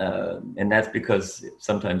 And that's because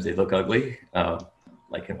sometimes they look ugly,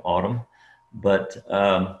 like in autumn. But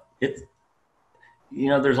you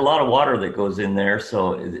know, there's a lot of water that goes in there,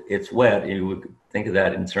 so it's wet. You would think of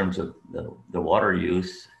that in terms of the water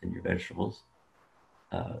use in your vegetables.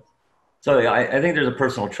 So I think there's a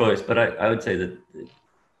personal choice, but I would say that,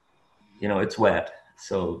 you know, it's wet.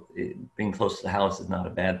 So being close to the house is not a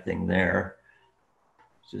bad thing there.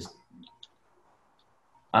 It's just,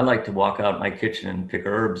 I like to walk out my kitchen and pick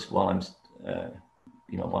herbs while I'm,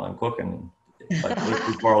 you know, while I'm cooking. If I live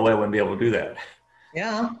too far away, I wouldn't be able to do that.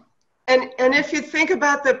 Yeah. And if you think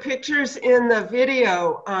about the pictures in the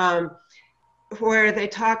video where they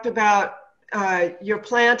talked about your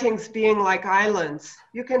plantings being like islands,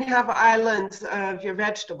 you can have islands of your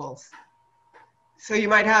vegetables. So you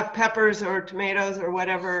might have peppers or tomatoes or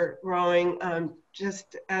whatever growing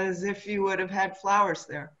just as if you would have had flowers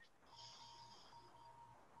there.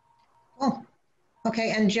 Oh,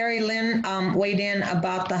 okay. And Jerry Lynn weighed in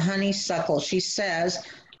about the honeysuckle. She says,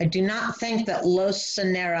 I do not think that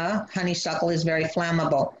Locynera honeysuckle is very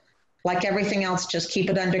flammable. Like everything else, just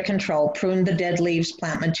keep it under control, prune the dead leaves,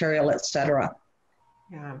 plant material, etc.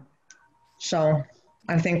 Yeah. So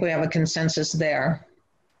I think we have a consensus there.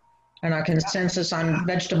 And our consensus on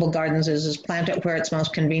vegetable gardens is plant it where it's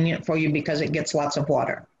most convenient for you because it gets lots of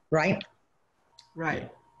water, right?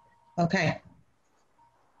 Right. Okay.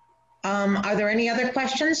 Are there any other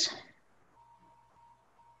questions?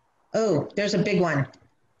 Oh, there's a big one.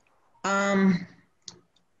 From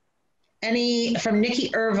Nikki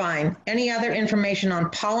Irvine, any other information on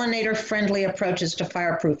pollinator-friendly approaches to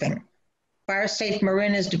fireproofing? FireSafe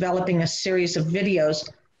Marin is developing a series of videos.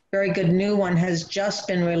 Very good new one has just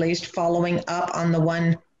been released following up on the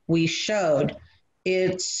one we showed.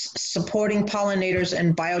 It's supporting pollinators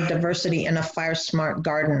and biodiversity in a fire smart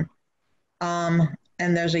garden.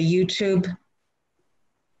 And there's a YouTube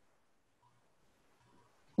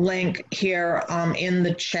link here in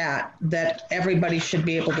the chat that everybody should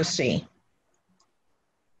be able to see.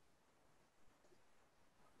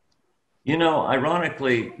 You know,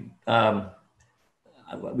 ironically,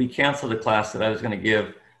 we canceled a class that I was going to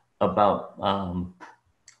give about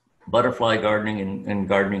butterfly gardening and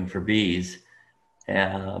gardening for bees.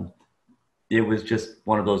 It was just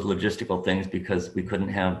one of those logistical things because we couldn't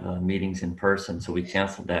have meetings in person, so we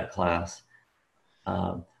canceled that class.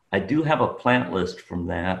 I do have a plant list from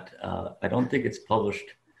that. I don't think it's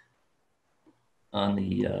published on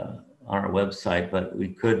the on our website, but we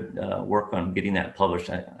could work on getting that published.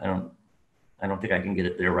 I don't think I can get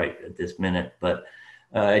it there right at this minute, but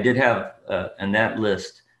I did have in that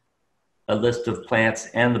list a list of plants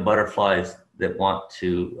and the butterflies that want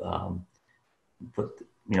to put,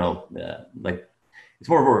 you know, like it's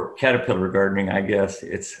more for caterpillar gardening, I guess.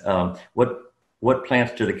 It's what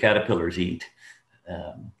plants do the caterpillars eat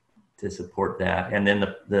to support that, and then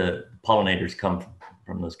the pollinators come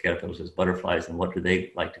from those caterpillars as butterflies, and what do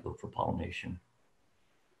they like to go for pollination?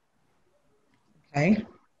 Okay.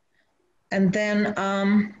 And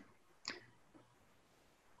then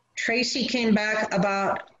Tracy came back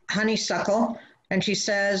about honeysuckle, and she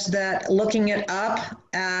says that looking it up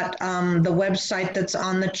at the website that's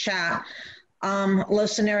on the chat,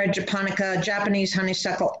 Locinaria japonica, Japanese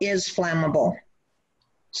honeysuckle, is flammable.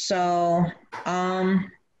 So,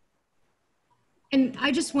 and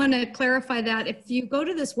I just want to clarify that if you go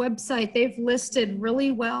to this website, they've listed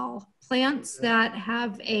really well plants that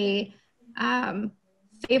have a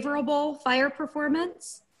favorable fire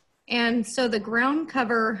performance. And so the ground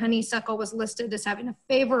cover honeysuckle was listed as having a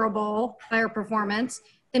favorable fire performance.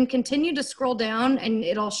 Then continue to scroll down and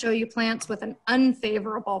it'll show you plants with an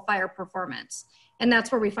unfavorable fire performance. And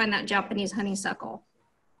that's where we find that Japanese honeysuckle.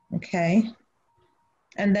 okay.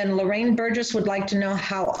 And then Lorraine Burgess would like to know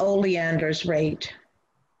how oleanders rate.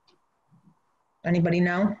 Anybody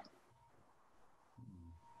know?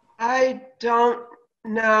 I don't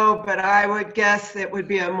know, but I would guess it would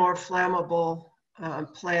be a more flammable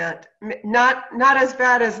plant. Not as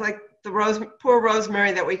bad as like the poor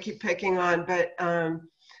rosemary that we keep picking on, but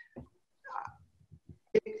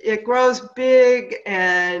it grows big,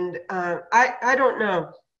 and I don't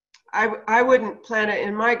know. I wouldn't plant it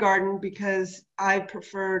in my garden because I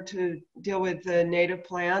prefer to deal with the native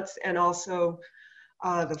plants, and also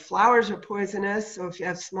the flowers are poisonous. So if you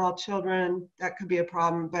have small children, that could be a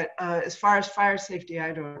problem. But as far as fire safety,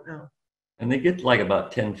 I don't know. And they get like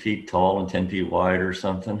about 10 feet tall and 10 feet wide or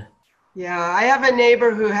something. Yeah, I have a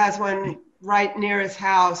neighbor who has one right near his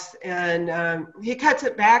house, and he cuts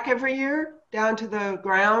it back every year down to the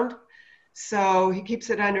ground. So he keeps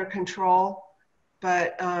it under control.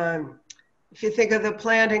 But if you think of the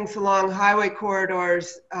plantings along highway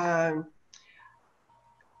corridors,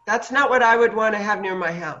 that's not what I would want to have near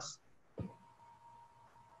my house.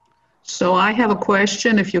 So I have a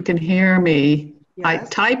question, if you can hear me. Yes. I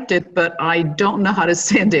typed it, but I don't know how to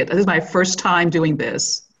send it. This is my first time doing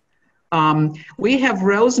this. We have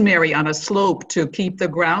rosemary on a slope to keep the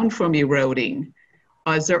ground from eroding.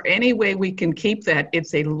 Is there any way we can keep that?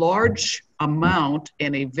 It's a large amount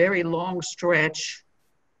and a very long stretch.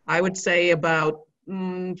 I would say about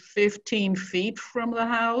 15 feet from the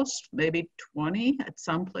house, maybe 20 at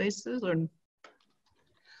some places. Or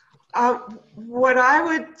what I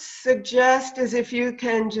would suggest is if you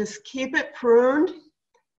can just keep it pruned,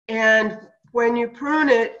 and when you prune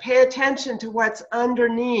it, pay attention to what's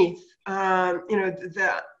underneath.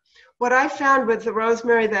 What I found with the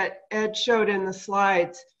rosemary that Ed showed in the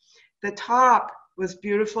slides, the top was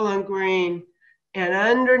beautiful and green, and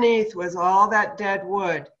underneath was all that dead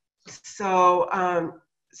wood. So,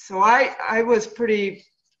 I was pretty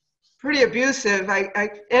abusive. I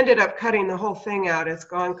ended up cutting the whole thing out. It's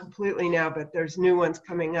gone completely now, but there's new ones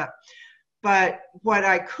coming up. But what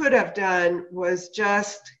I could have done was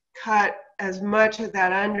just cut as much of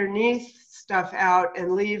that underneath stuff out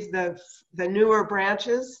and leave the newer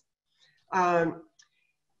branches.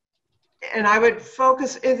 And I would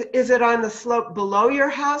focus, is it on the slope below your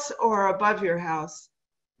house or above your house?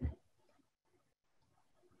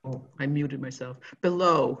 oh, I muted myself.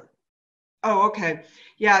 Below. Oh, okay.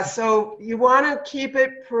 Yeah, so you want to keep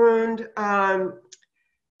it pruned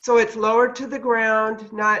so it's lowered to the ground.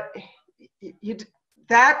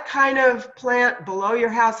 That kind of plant below your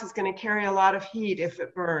house is going to carry a lot of heat if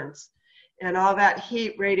it burns, and all that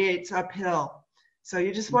heat radiates uphill. So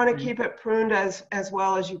you just want to keep it pruned as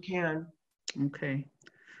well as you can. Okay.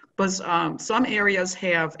 But some areas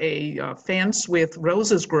have a fence with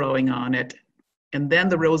roses growing on it, and then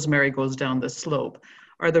the rosemary goes down the slope.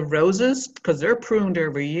 Are the roses, because they're pruned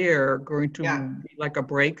every year, going to be like a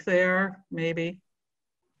break there, maybe?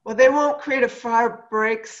 Well, they won't create a fire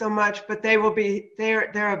break so much, but they will be,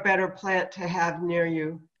 they're a better plant to have near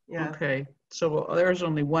you. Yeah. Okay. So there's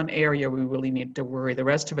only one area we really need to worry. The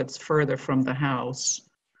rest of it's further from the house.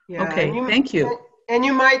 Yeah. Okay, thank you. And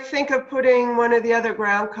you might think of putting one of the other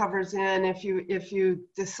ground covers in if you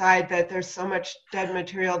decide that there's so much dead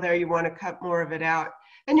material there you want to cut more of it out.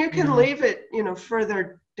 And you can leave it,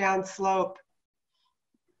 further down slope.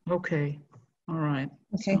 Okay. All right.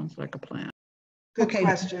 Okay. Sounds like a plan. Good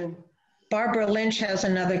question. Barbara Lynch has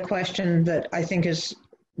another question that I think is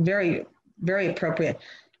very, very appropriate.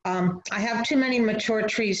 I have too many mature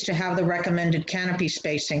trees to have the recommended canopy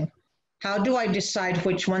spacing. How do I decide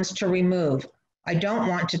which ones to remove? I don't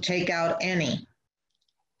want to take out any.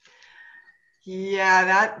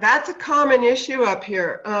 Yeah, that's a common issue up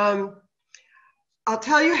here. I'll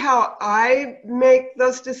tell you how I make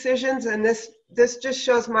those decisions, and this just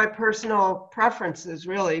shows my personal preferences,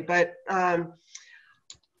 really. But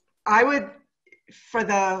I would for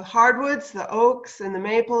the hardwoods, the oaks and the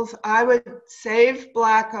maples, I would save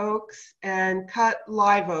black oaks and cut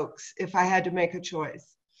live oaks if I had to make a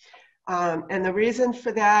choice. And the reason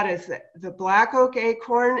for that is that the black oak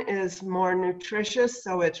acorn is more nutritious,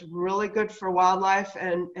 so it's really good for wildlife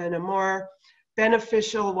and a more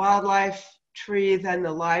beneficial wildlife tree than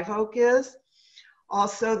the live oak is.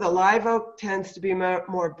 Also, the live oak tends to be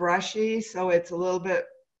more brushy, so it's a little bit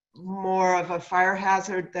more of a fire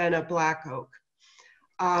hazard than a black oak.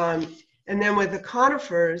 And then with the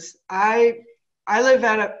conifers, I live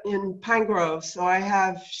in Pine Grove, so I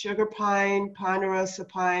have sugar pine, ponderosa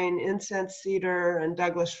pine, incense cedar, and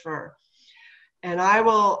Douglas fir. And I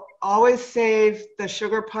will always save the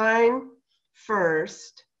sugar pine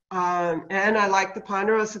first. And I like the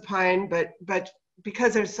ponderosa pine, but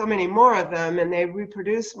because there's so many more of them and they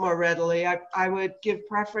reproduce more readily, I would give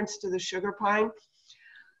preference to the sugar pine.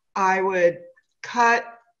 I would cut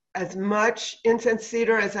as much incense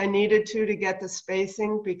cedar as I needed to get the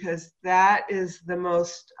spacing, because that is the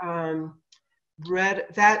most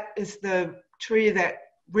that is the tree that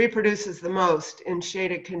reproduces the most in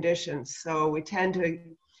shaded conditions. So we tend to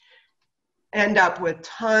end up with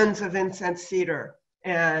tons of incense cedar.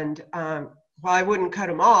 And while I wouldn't cut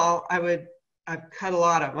them all, I'd cut a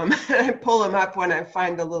lot of them. I pull them up when I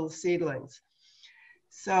find the little seedlings.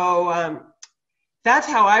 So that's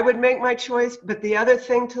how I would make my choice. But the other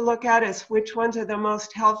thing to look at is which ones are the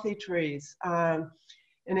most healthy trees. And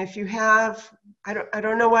if you have, I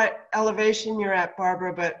don't know what elevation you're at,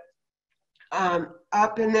 Barbara, but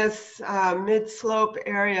up in this mid-slope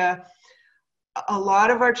area, a lot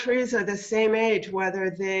of our trees are the same age, whether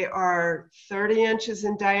they are 30 inches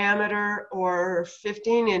in diameter or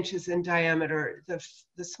 15 inches in diameter. The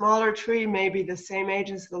smaller tree may be the same age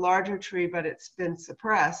as the larger tree, but it's been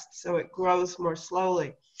suppressed, so it grows more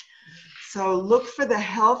slowly. So look for the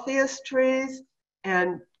healthiest trees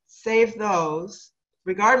and save those,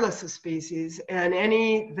 regardless of species, and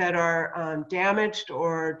any that are damaged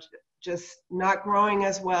or just not growing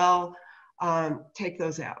as well, take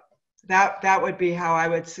those out. That would be how I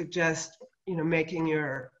would suggest, making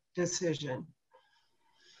your decision.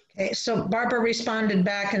 Okay, so Barbara responded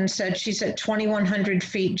back and said she's at 2,100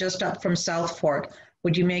 feet just up from South Fork.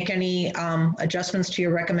 Would you make any adjustments to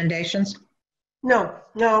your recommendations? No,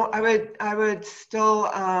 I would still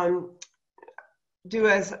do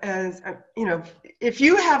as if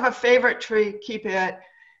you have a favorite tree, keep the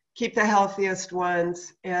healthiest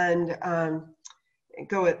ones, and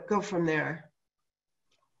go from there.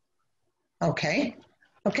 Okay.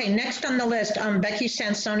 Okay, next on the list, Becky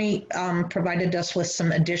Sansoni provided us with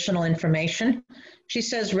some additional information. She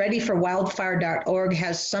says readyforwildfire.org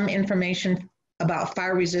has some information about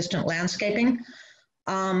fire-resistant landscaping.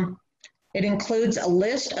 It includes a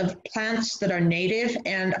list of plants that are native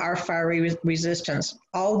and are fire resistant.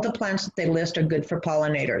 All of the plants that they list are good for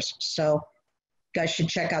pollinators, so you guys should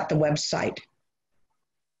check out the website.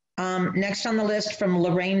 Next on the list from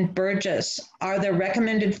Lorraine Burgess, are there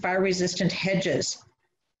recommended fire-resistant hedges?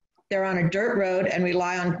 They're on a dirt road and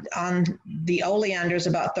rely on the oleanders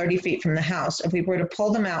about 30 feet from the house. If we were to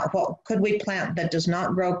pull them out, what could we plant that does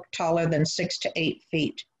not grow taller than 6 to 8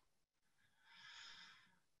 feet?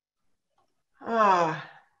 I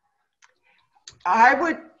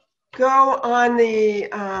would go on the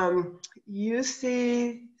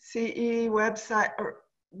UCCE website or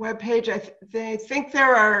webpage. I think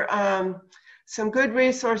there are some good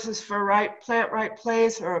resources for plant right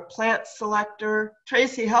place or a plant selector.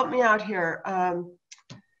 Tracy, help me out here.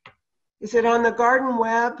 Is it on the garden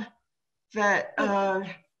web that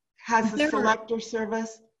has the selector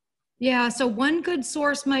service? Yeah, so one good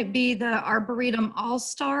source might be the Arboretum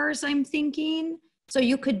All-Stars, I'm thinking. So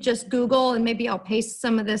you could just Google, and maybe I'll paste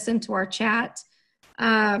some of this into our chat.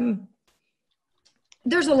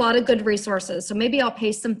 There's a lot of good resources, so maybe I'll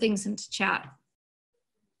paste some things into chat.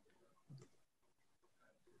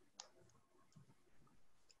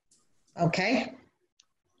 Okay.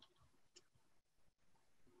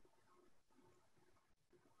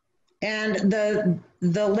 And the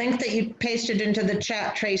link that you pasted into the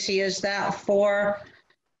chat, Tracy, is that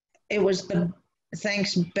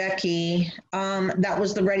thanks, Becky. That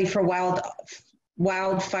was the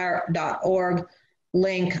readyforwildfire.org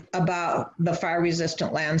link about the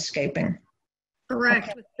fire-resistant landscaping. Correct,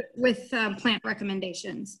 okay. with plant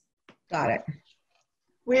recommendations. Got it.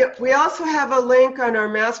 We also have a link on our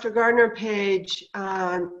Master Gardener page.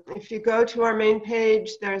 If you go to our main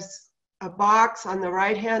page, there's a box on the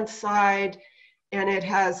right-hand side, and it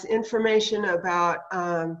has information about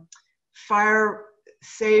fire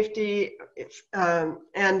safety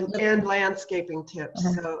and landscaping tips.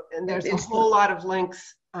 So, and there's a whole lot of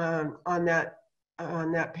links on that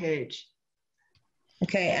on that page.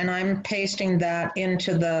 Okay, and I'm pasting that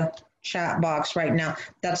into the chat box right now.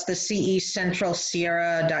 That's the CE Central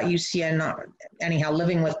Sierra.UCN, anyhow,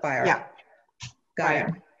 Living with Fire. Yeah. Got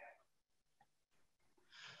it.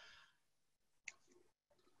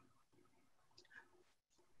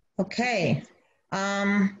 Okay.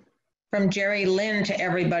 From Jerry Lynn to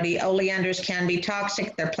everybody, oleanders can be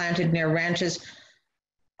toxic. They're planted near ranches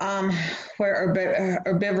where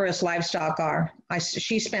herbivorous livestock are.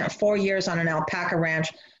 She spent 4 years on an alpaca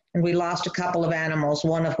ranch, and we lost a couple of animals,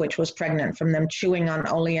 one of which was pregnant from them chewing on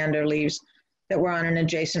oleander leaves that were on an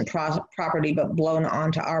adjacent property but blown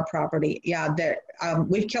onto our property. Yeah,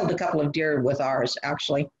 we've killed a couple of deer with ours,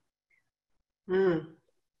 actually.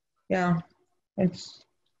 Yeah, it's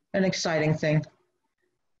an exciting thing.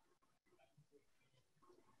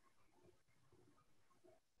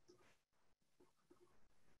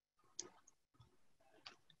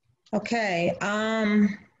 Okay,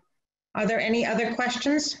 are there any other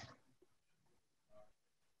questions?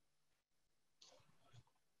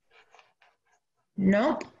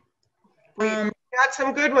 Nope. We got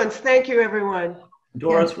some good ones. Thank you, everyone.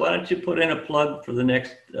 Doris, why don't you put in a plug for the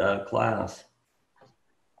next class?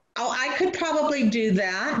 Oh, I could probably do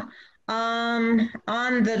that. On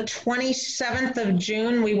the 27th of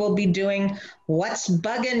June, we will be doing What's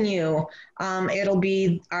Bugging You? It'll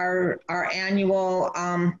be our annual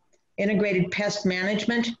integrated pest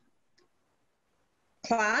management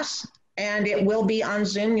class, and it will be on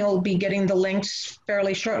Zoom. You'll be getting the links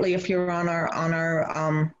fairly shortly if you're on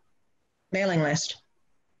our mailing list.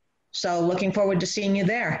 So looking forward to seeing you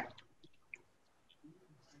there.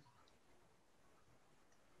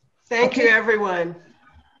 Thank you, everyone.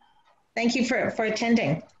 Thank you for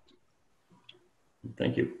attending.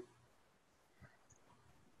 Thank you.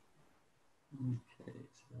 Okay,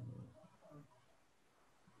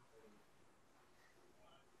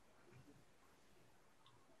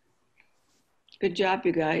 Good job,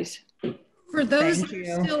 you guys. For those that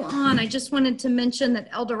are still on, I just wanted to mention that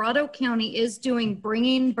El Dorado County is doing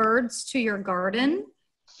Bringing Birds to Your Garden.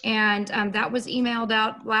 And that was emailed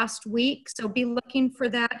out last week. So be looking for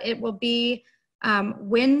that. It will be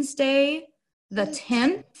Wednesday, the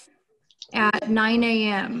 10th at 9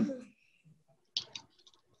 a.m.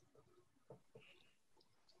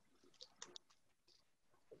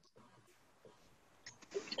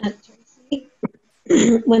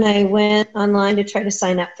 When I went online to try to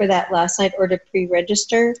sign up for that last night or to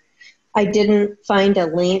pre-register, I didn't find a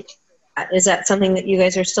link. Is that something that you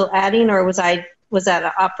guys are still adding, or was that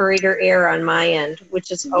an operator error on my end, which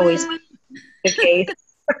is always the case?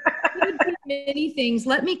 Many things.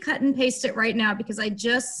 Let me cut and paste it right now because I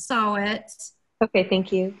just saw it. Okay,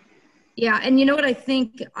 thank you. Yeah, and you know what I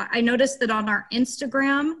think? I noticed that on our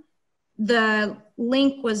Instagram, the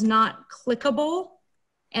link was not clickable,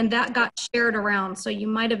 and that got shared around. So you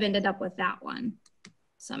might have ended up with that one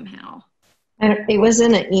somehow. It was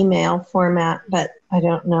in an email format, but I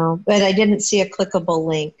don't know. But I didn't see a clickable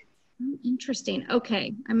link. Interesting.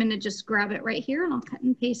 Okay, I'm going to just grab it right here and I'll cut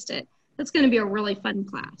and paste it. That's going to be a really fun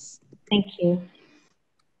class. Thank you.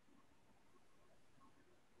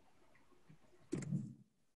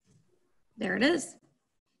 There it is.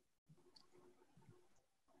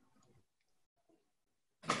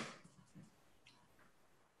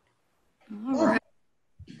 All right.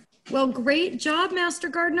 Well, great job, Master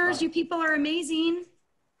Gardeners. You people are amazing.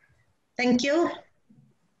 Thank you.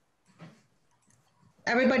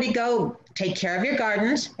 Everybody go take care of your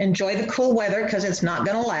gardens. Enjoy the cool weather because it's not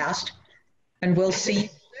going to last. And we'll see you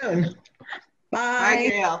soon. Bye. Bye,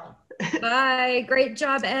 Gail. Bye. Great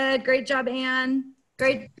job, Ed. Great job, Ann.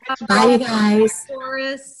 Great job, bye, guys.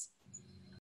 Doris.